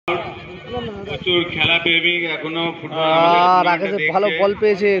প্রচুর খেলা প্রেমিক এখনো রাকেশ ভালো বল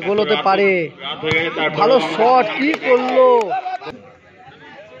পেয়েছে, গোল হতে পারে। ভালো শট, কি করলো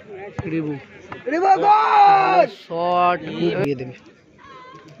রিবু, শট দিয়ে দেবে,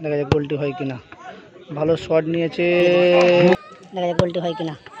 দেখা যাক গোলটি হয় কিনা। ভালো শট নিয়েছে, দেখা যাক গোলটি হয়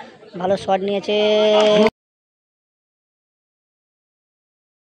কিনা। ভালো শট নিয়েছে,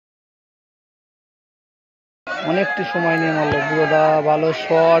 অনেকটি সময় নিয়ে মারলো বুড়োদা। ভালো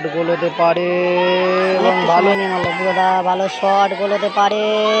শট, গোল হতে পারে এবং ভালো নিয়ে মারলো বুড়োদা। ভালো শট, গোল হতে পারে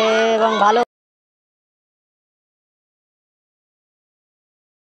এবং ভালো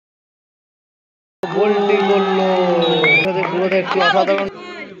গোলটি করলো বুড়োদা। একটি অসাধারণ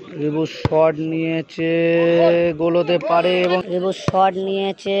রিবু শট নিয়েছে, গোল হতে পারে এবং রিবু শট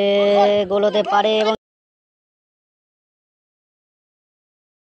নিয়েছে, গোল হতে পারে এবং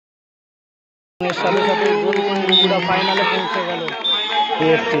সাথে সাথে গোল করে রিবুরা ফাইনালে পৌঁছে গেল।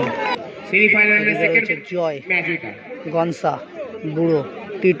 সেমিফাইনালে সেকেন্ড জয়, গনসা, বুড়ো,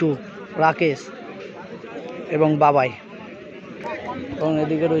 টিটু, রাকেশ এবং বাবাই। এবং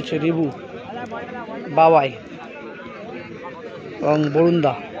এদিকে রয়েছে রিবু, বাবাই এবং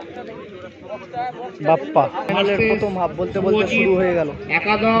বরুণদা, বাপ্পা। ফাইনালের প্রথম হাফ বলতে বলতে শুরু হয়ে গেল।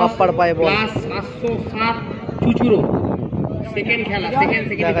 বাপ্পার পায়ে বল, 707 চুচুরো। সেকেন্ড খেলা,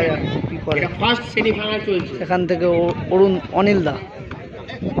 দেখা যাক কি করে। ফার্স্ট সেমিফাইনাল চলছে। সেখান থেকে অরুণ, অনিলদা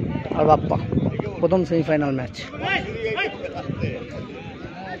আর বাপ্পা, প্রথম সেমিফাইনাল ম্যাচ।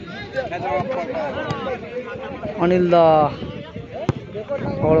 অনিলদা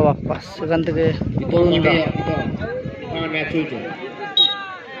বড় বাপ্পা, সেখান থেকে অরুণদা,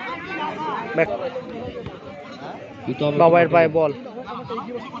 বাবার পায়ে বল,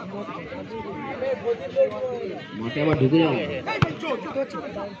 মাঠে আবার ঢুকে যাবে।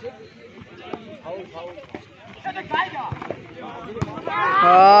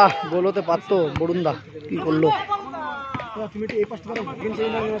 গোল হতে পারতো, বরুণদা কি করলো।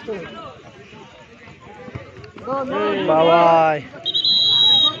 বাবাই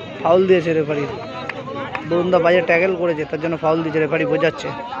ফাউল দিয়েছে রেফারি। বরুণদা বাইরে ট্যাকেল করেছে, তার জন্য ফাউল দিয়েছে রেফারি, বোঝাচ্ছে।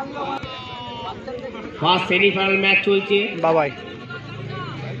 ফার্স্ট সেমিফাইনাল ম্যাচ চলছে। বাবাই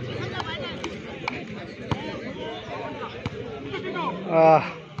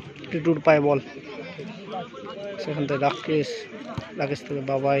টিটুর পায়ে বল, সেখান থেকে রাকেশ, রাকেশ থেকে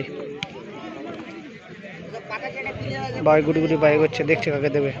বাবাই, বাবাই গুটি গুটি পায়ে করছে, দেখছে কাকে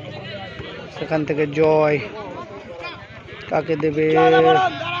দেবে। সেখান থেকে জয়, কাকে দেবে,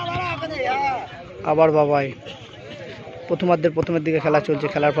 আবার বাবাই। প্রথমার্ধের প্রথমের দিকে খেলা চলছে,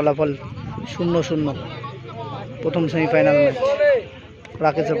 খেলার ফলাফল 0-0, প্রথম সেমিফাইনাল ম্যাচ।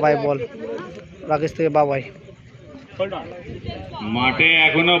 রাকেশের পায়ে বল, রাকেশ থেকে বাবাই। মাঠে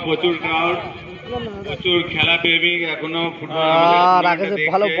এখনো প্রচুর ক্রাউড, প্রচুর খেলা প্রেমিক এখনো। রাকেশ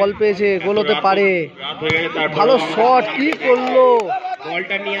ভালো বল পেয়েছে, গোল হতে পারে। ভালো শট, কি করলো,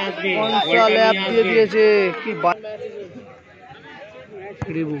 বলটা নিয়ে আসবে, ল্যাপ দিয়ে দিয়েছে। কি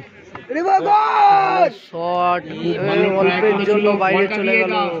রিবু শট, অল্পের জন্য বাইরে চলে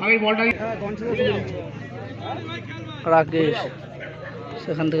গেল। রাকেশ,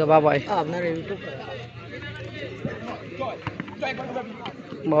 সেখান থেকে বাবাই,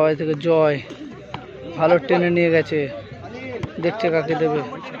 বাবাই থেকে জয়, ভালো টেনে নিয়ে গেছে, দেখছে কাকে দেবে।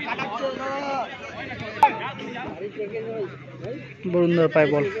 বরুণদার পায়ে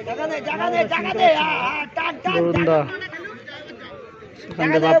বল, বরুণদা, সেখান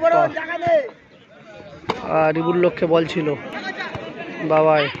থেকে বাপ্পা। রিবুর লক্ষ্যে বল ছিল,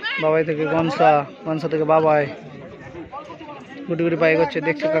 বাবাই, বাবাই থেকে গনসা, গনসা থেকে বাবাই, গুটি গুটি পায়ে করছে,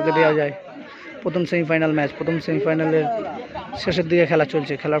 দেখছে কাকে দেওয়া যায়। প্রথম সেমিফাইনাল ম্যাচ, প্রথম সেমিফাইনালের শেষের দিকে খেলা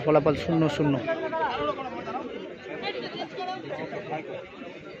চলছে, খেলার ফলাফল 0-0।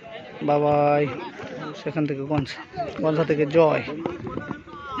 বাবাই, সেখান থেকে গনসা, গনসা থেকে জয়,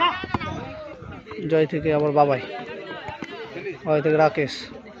 জয় থেকে আবার বাবাই, বাবাই থেকে রাকেশ,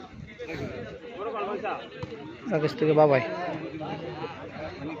 রাকেশ থেকে বাবাই।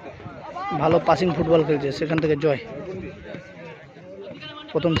 ভালো পাসিং ফুটবল খেলছে, সেখান থেকে জয়,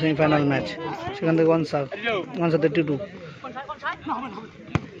 প্রথম সেমিফাইনাল ম্যাচ। সেখান থেকে গনসা, গনসা থেকে টিটু,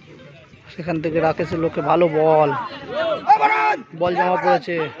 সেখান থেকে রাকেশের লোককে ভালো বল, বল জমা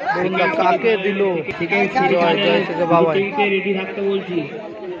পড়েছে। বরুণদা কাকে দিল, জয়, জয় থেকে বাবাই। রেডি থাকতে বলছি,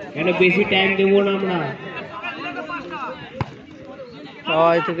 কেন বেশি টাইম দেবো না আমরা।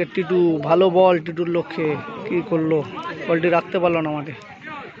 জয় থেকে টিটু, ভালো বল টিটুর লক্ষ্যে, কি করলো, বলটি রাখতে পারলো না মাঠে।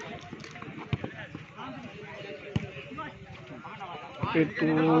 টিটু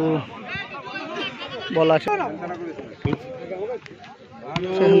বল আছে,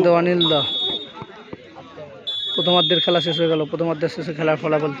 সেখান থেকে অনিলদা, প্রথমার্ধের খেলা শেষ হয়ে গেল। প্রথমার্ধের শেষে খেলার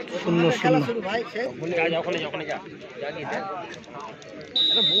ফলাফল 0-0।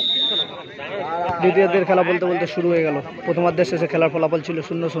 দ্বিতীয়ার্ধের খেলা বলতে বলতে শুরু হয়ে গেল। প্রথমার্ধের শেষে খেলার ফলাফল ছিল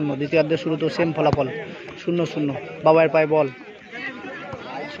 0-0। দ্বিতীয়ার্ধের শুরুতেও সেম ফলাফল 0-0। বাবাইয়ের পায়ে বল,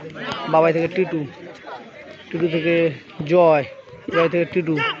 বাবাই থেকে টিটু, টিটু থেকে জয়, জয় থেকে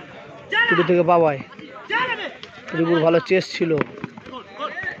টিটু, টিটু থেকে বাবাই। রিপুর ভালো চেস ছিল।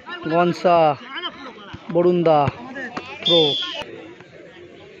 গনসা, বরুণদা, প্রো,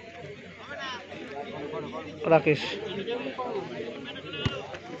 রাকেশ,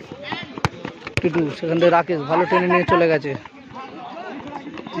 টিটু, সেখান থেকে রাকেশ ভালো টেনে নিয়ে চলে গেছে।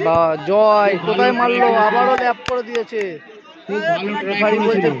 বা জয় কোথায় মারলো, আবারও ল্যাপ করে দিয়েছে। রেফারি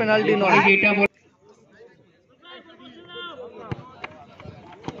বলছে পেনাল্টি নয়।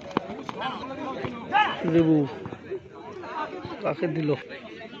 রিবু কাকে দিল,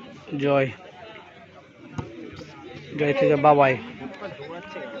 জয়, জয় থেকে বাবাই।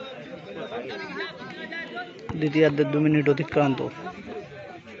 দ্বিতীয়ার্ধের 2 মিনিট অতিক্রান্ত।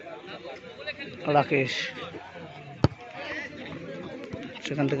 রাকেশ,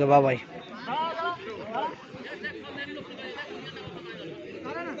 সেখান থেকে বাবাই,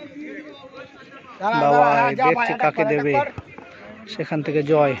 বাবাই দেখছে কাকে দেবে, সেখান থেকে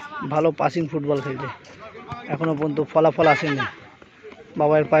জয় ভালো পাসিং ফুটবল খেলছে। এখনো পর্যন্ত ফলাফল আসেনি।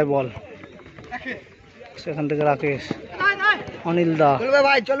 বাবাইয়ের পায়ে বল, সেখান থেকে রাকেশ, অনিল দা,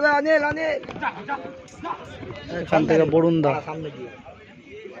 সেখান থেকে বরুণ দা,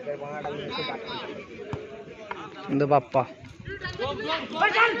 বাপ্পা,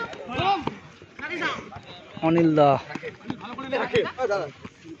 অনিল দা,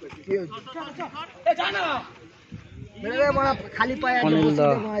 অনিল দা,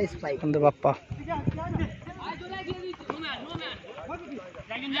 বাপ্পা,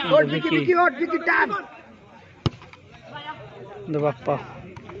 বাপ্পা,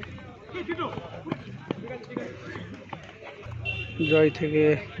 জয় থেকে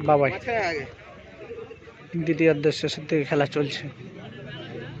বাবাই। দ্বিতীয়ার্ধের শেষের থেকে খেলা চলছে।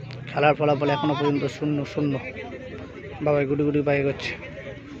 খেলার ফলাফল এখনো পর্যন্ত 0-0। বাবাই গুটি গুটি পায়ে গেছে।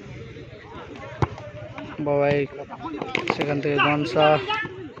 বাবাই, সেখান থেকে গনসা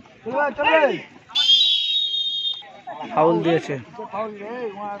ফাউল দিয়েছে।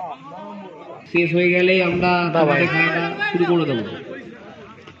 শেষ হয়ে গেলেই আমরা বাবাই খেলাটা শুরু করে দেবো।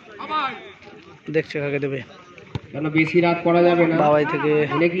 দেখছে কাকে দেবে, কেন বেশি রাত করা যাবে না। বাবাই থেকে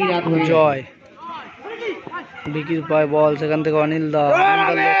অনেকই রাত হয়ে জয়, বিকির পায় বল, সেখান থেকে অনিল দা,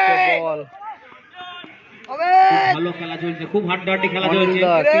 বল, ভালো খেলা চলছে, খুব হাড্ডাহাড্ডি খেলা অনিল চলছে।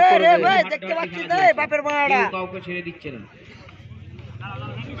 দা কি করবে, কেউ কাউকে ছেড়ে দিচ্ছে না।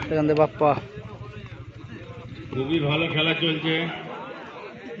 সেখান থেকে বাপ্পা, খুবই ভালো খেলা চলছে।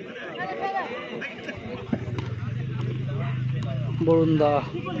 বরুণ দা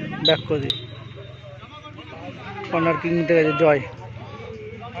ব্যাক করে দি, কর্নার কিক নিতে গেছে জয়,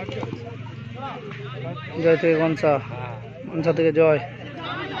 জয় থেকে গনসা, গনসা থেকে জয়,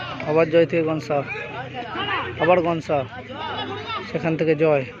 আবার জয় থেকে গনসা, আবার গনসা, সেখান থেকে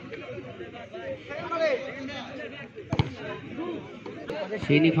জয়।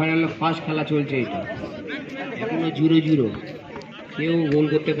 সেমিফাইনাল ফার্স্ট খেলা চলছে এটা, এখনো 0-0, কেউ গোল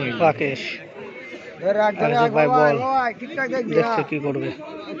করতে পারেনি। রাকেশ, ভাই বল, দেখছে কি করবে।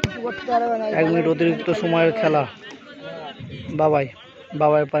 1 মিনিট অতিরিক্ত সময়ের খেলা। বাবাই,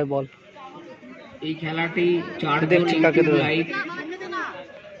 বাবাই পায় বল, এই খেলাটি 4 দেখছি কাকে দেবে। লাইভ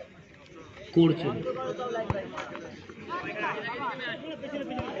করছে।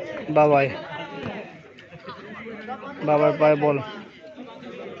 বাবাই, বাবার পায়ে বল,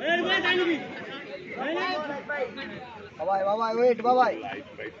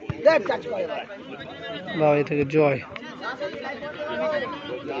 বাবাই থেকে জয়,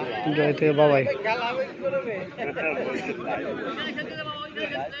 জয় থেকে বাবাই,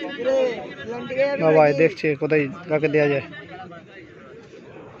 বাবাই দেখছে কোথায় কাকে দেওয়া যায়।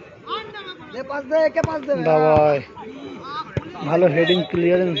 বাবাই ভালো হেডিং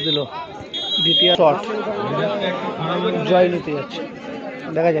ক্লিয়ারেন্স দিল। দ্বিতীয় শট, জয় নিতে যাচ্ছে।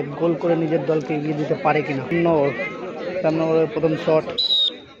 দেখা যাক গোল করে নিজের দলকে এগিয়ে দিতে পারে কিনা। 3 নম্বরের প্রথম শট,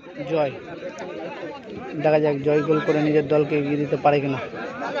 জয়। দেখা যাক জয় গোল করে নিজের দলকে এগিয়ে দিতে পারে কিনা।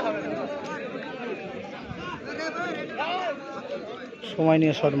 সময়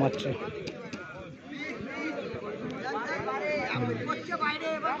নিয়ে শট মারছে।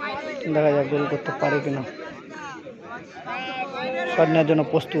 দেখা যাক গোল করতে পারে কিনা। শট নেওয়ার জন্য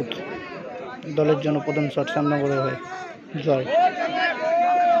প্রস্তুত দলের জন্য প্রথম শট 3 নম্বরে হয় জয়।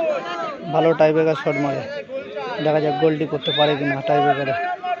 ভালো টাইব্রেকার শট মারে। দেখা যাক গোলটি করতে পারে কিনা টাইব্রেকারে।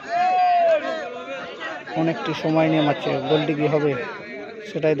 অনেকটি সময় নিয়ে মারছে। গোলটি কি হবে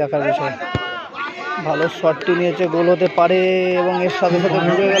সেটাই দেখার বিষয়। ভালো শটটি নিয়েছে, গোল হতে পারে এবং এর সাথে সাথে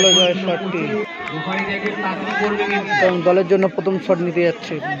ঘুরে গেল জয়ের শটটি। কারণ দলের জন্য প্রথম শট নিতে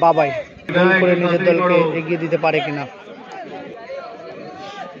যাচ্ছে বাবাই। গোল করে নিজের দলকে এগিয়ে দিতে পারে কিনা।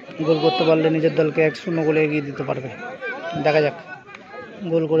 গোল করতে পারলে নিজের দলকে 1-0 গোলে এগিয়ে দিতে পারবে। দেখা যাক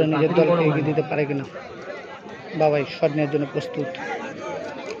গোল করে নিজের দলকে এগিয়ে দিতে পারে কিনা। বাবাই শট নেওয়ার জন্য প্রস্তুত,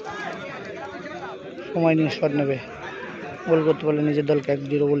 সময় নিয়ে শট নেবে। গোল করতে পারলে নিজের দলকে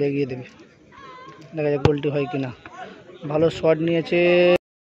 1-0 গোলে এগিয়ে দেবে। দেখা যাক গোলটি হয় কিনা। ভালো শট নিয়েছে,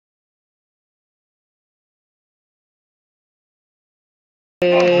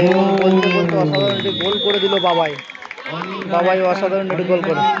 বলতে বলতে অসাধারণ একটি গোল করে দিল বাবাই। বাবাই অসাধারণ একটি গোল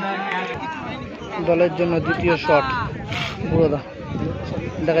করে দলের জন্য দ্বিতীয় শট বুড়োদা।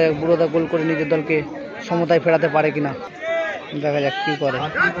 দেখা যাক বুড়োদা গোল করে নিজের দলকে সমতায় ফেরাতে পারে কিনা। দেখা যাক কি করে।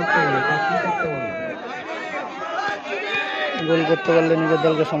 গোল করতে পারলে নিজের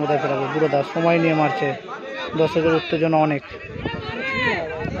দলকে সমতায় ফেরাবে বুড়োদা। সময় নিয়ে মারছে, দর্শকের উত্তেজনা অনেক।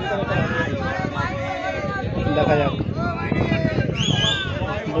 দেখা যাক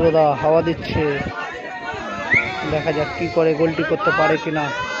বুড়োদা হাওয়া দিচ্ছে, দেখা যাক কি করে, গোলটি করতে পারে কিনা।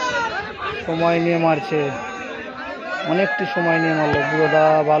 সময় নিয়ে মারছে, অনেকটি সময় নিয়ে মারলো বুড়োদা।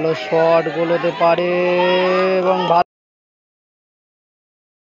 ভালো শট, গোল হতে পারে এবং ভালো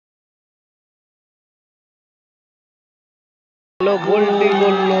গোলটি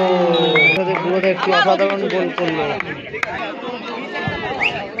করলো বুড়োদা। একটি অসাধারণ গোল করলো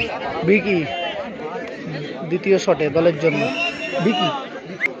ভিকি দ্বিতীয় শটে দলের জন্য। ভিকি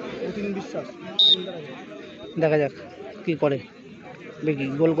বিশ্বাস, দেখা যাক কি করে। ভিকি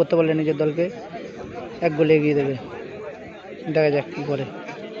গোল করতে পারলে নিজের দলকে 1 গোলে এগিয়ে দেবে। দেখা যাক কি করে।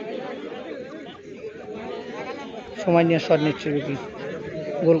 সময় নিয়ে শট নিচ্ছে ভিকি।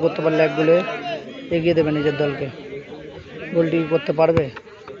 গোল করতে পারলে 1 গোলে এগিয়ে দেবে নিজের দলকে। গোলটি করতে পারবে।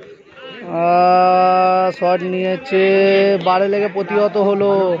 শট নিয়েছে, বারে লেগে প্রতিহত হলো।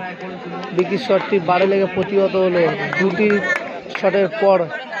 ভিকির শটটি বারে লেগে প্রতিহত হলো। দুটি শটের পর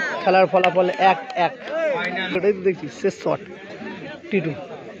খেলার ফলাফল 1-1। ওটাই তো দেখছি শেষ শট। টিটু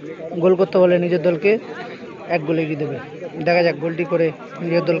গোল করতে পারলে নিজের দলকে 1 গোলে এগিয়ে দেবে। দেখা যাক গোলটি করে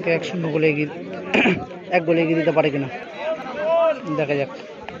নিজের দলকে 1-0 গোলে এগিয়ে 1 গোলে এগিয়ে দিতে পারে কিনা। দেখা যাক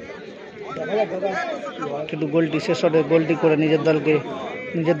কিন্তু গোলটি শেষ শটে গোলটি করে নিজের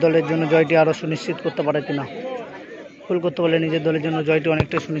দলের জন্য জয়টি আরও সুনিশ্চিত করতে পারে কিনা। গোল করতে পারলে নিজের দলের জন্য জয়টি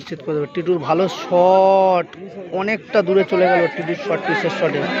অনেকটাই সুনিশ্চিত করে দেবে। টিটুর ভালো শট, অনেকটা দূরে চলে গেল টিটুর শটটি।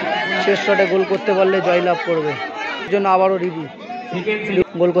 শেষ শটে গোল করতে পারলে জয়লাভ করবে। এর জন্য আবারও রিভিউ।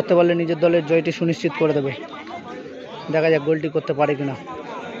 গোল করতে পারলে নিজের দলের জয়টি সুনিশ্চিত করে দেবে। দেখা যাক গোলটি করতে পারে কিনা।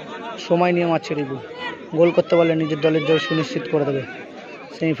 সময় নিয়ে মারছে রিভিউ। গোল করতে পারলে নিজের দলের জয় সুনিশ্চিত করে দেবে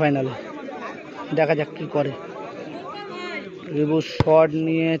সেমিফাইনালে। দেখা যাক কি করে। রিভিউ শট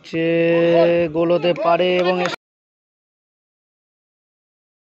নিয়েছে, গোল হতে পারে এবং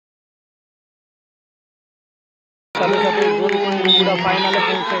সাথে সাথে গোল করে রিভিউরা ফাইনালে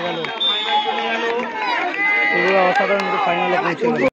পৌঁছে গেল। রিভিউরা অসাধারণ ফাইনালে পৌঁছে গেল।